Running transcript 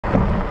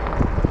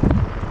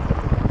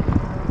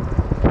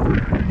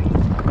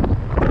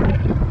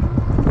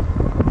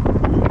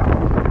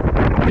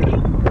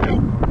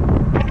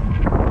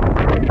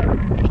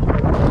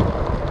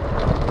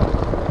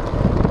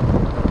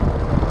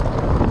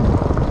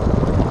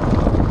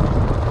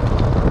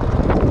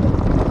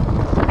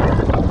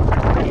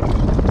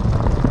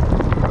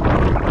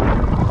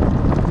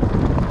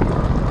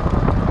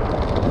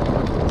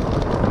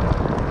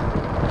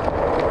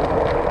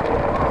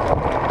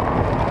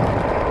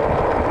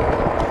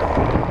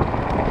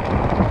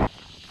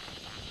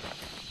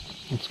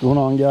Going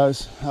on,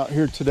 guys? Out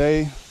here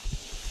today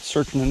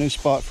searching a new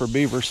spot for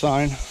beaver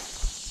sign.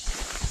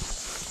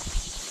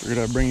 Figured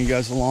I'd bring you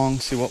guys along,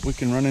 see what we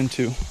can run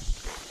into.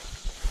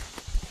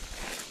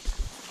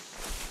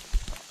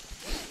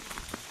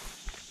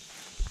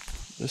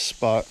 This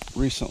spot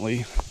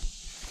recently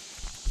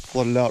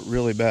flooded out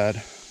really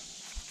bad.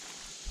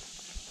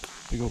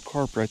 Big old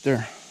carp right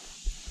there.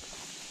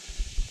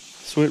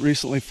 So it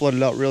recently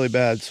flooded out really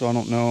bad, so I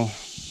don't know.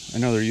 I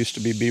know there used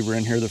to be beaver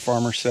in here, the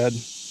farmer said,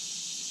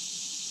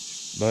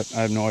 but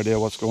I have no idea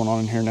what's going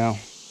on in here now.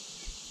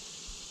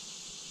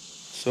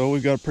 So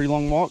we've got a pretty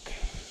long walk.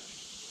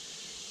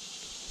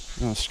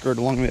 I'm gonna skirt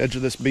along the edge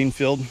of this bean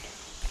field.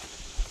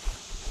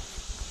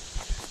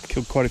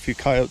 Killed quite a few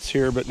coyotes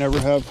here, but never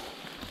have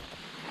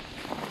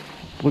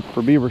looked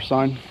for beaver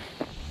sign.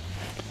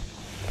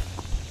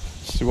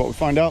 Let's see what we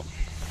find out.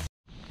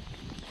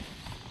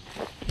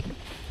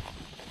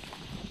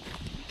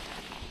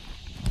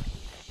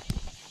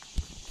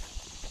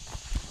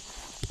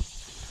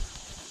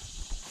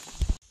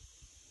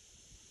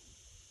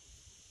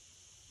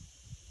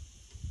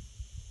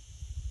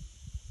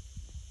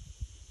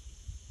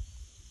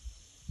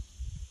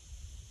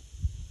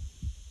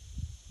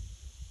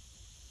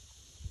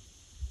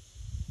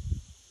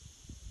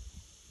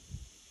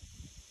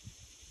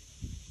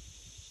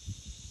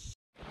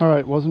 All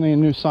right, wasn't any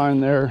new sign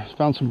there.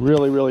 Found some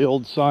really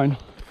old sign,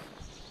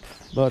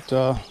 but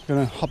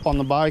gonna hop on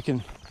the bike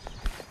and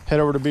head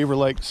over to Beaver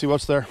Lake, see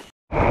what's there.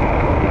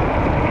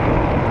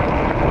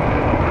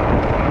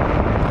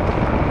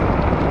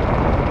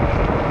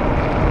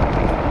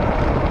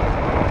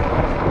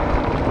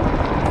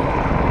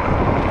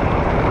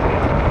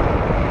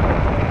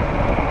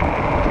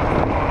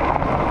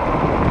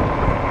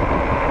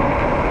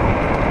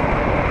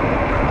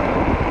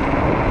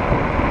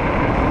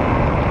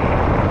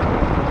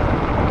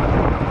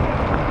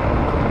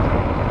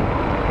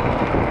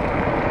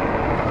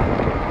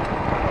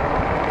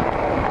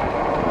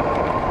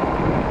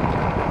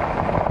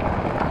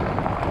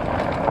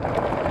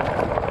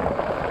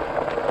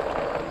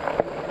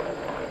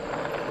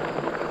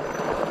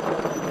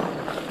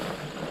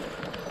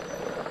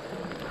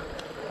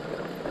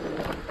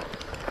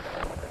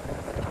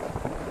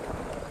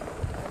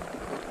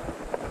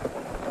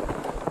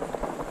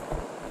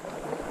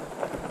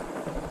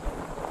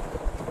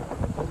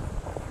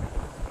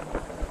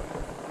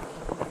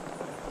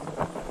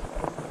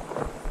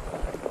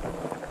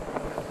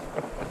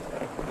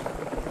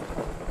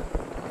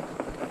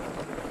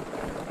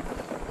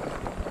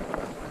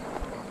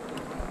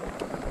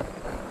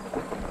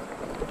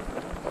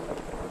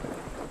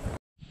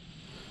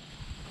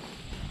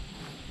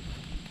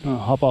 I'll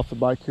hop off the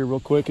bike here real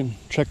quick and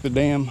check the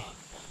dam,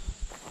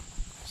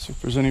 see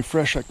if there's any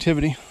fresh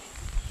activity.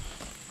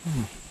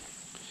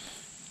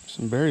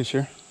 Some berries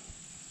here.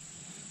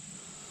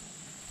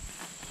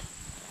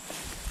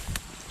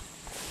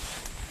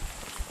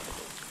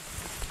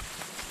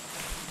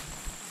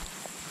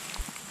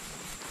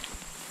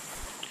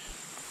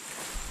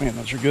 Man,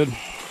 those are good.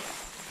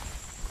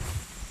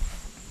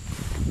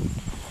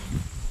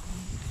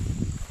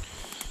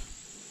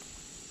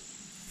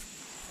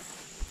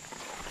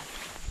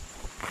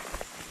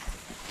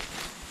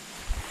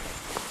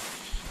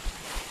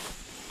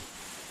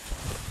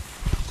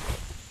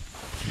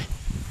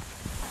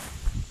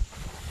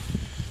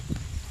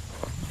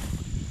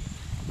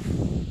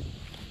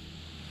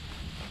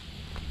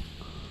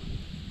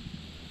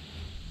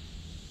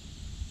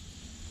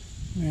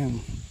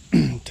 Man,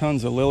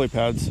 tons of lily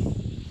pads.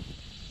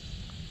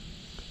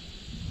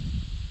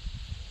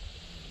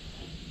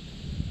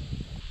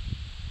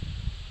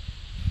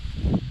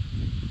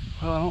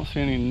 Well, I don't see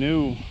any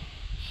new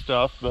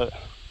stuff, but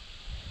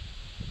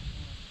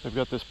they've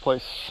got this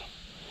place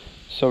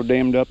so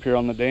dammed up here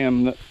on the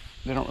dam that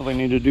they don't really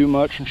need to do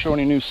much and show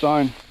any new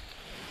sign.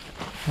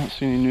 I don't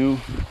see any new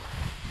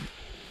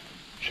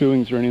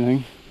chewings or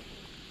anything.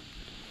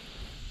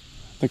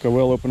 I think I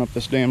will open up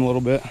this dam a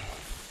little bit.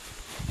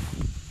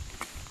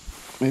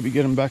 Maybe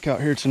get them back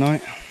out here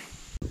tonight.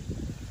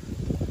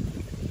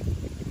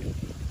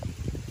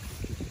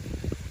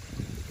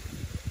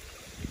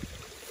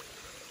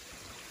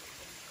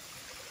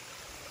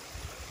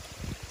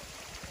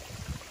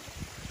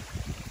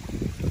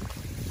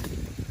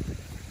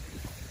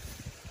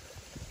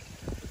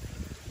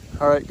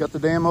 All right, got the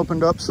dam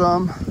opened up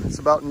some. It's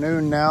about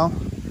noon now.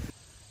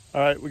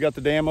 All right, we got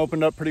the dam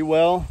opened up pretty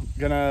well.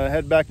 Gonna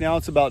head back now.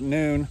 It's about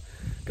noon.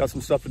 Got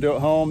some stuff to do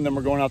at home, then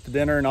we're going out to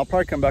dinner, and I'll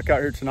probably come back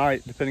out here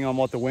tonight, depending on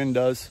what the wind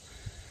does.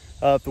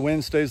 If the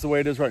wind stays the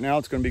way it is right now,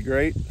 it's gonna be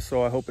great.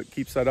 So I hope it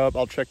keeps that up.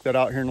 I'll check that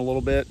out here in a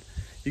little bit.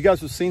 You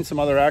guys have seen some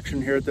other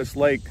action here at this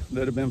lake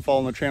that have been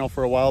following the channel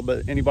for a while,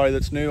 but anybody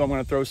that's new, I'm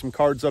gonna throw some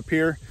cards up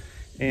here,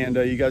 and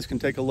you guys can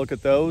take a look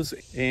at those.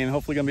 And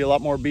hopefully gonna be a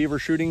lot more beaver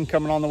shooting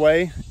coming on the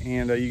way.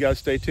 And you guys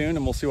stay tuned,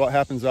 and we'll see what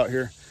happens out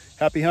here.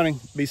 Happy hunting,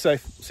 be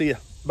safe, see ya,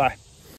 bye.